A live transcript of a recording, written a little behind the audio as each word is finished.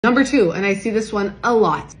Number two, and I see this one a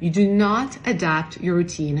lot, you do not adapt your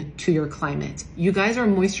routine to your climate. You guys are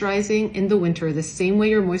moisturizing in the winter the same way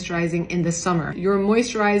you're moisturizing in the summer. You're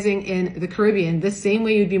moisturizing in the Caribbean the same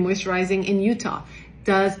way you'd be moisturizing in Utah.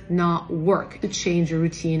 Does not work to change your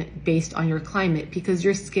routine based on your climate, because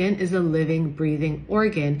your skin is a living, breathing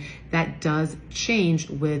organ that does change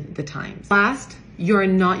with the times. Last, you're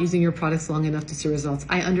not using your products long enough to see results.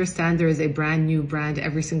 I understand there is a brand new brand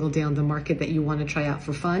every single day on the market that you want to try out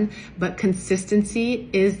for fun, but consistency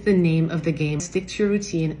is the name of the game. Stick to your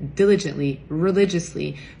routine diligently,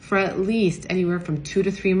 religiously, for at least anywhere from 2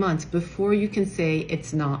 to 3 months before you can say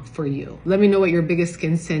it's not for you. Let me know what your biggest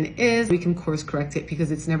skin sin is. We can course correct it,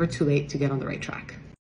 because it's never too late to get on the right track.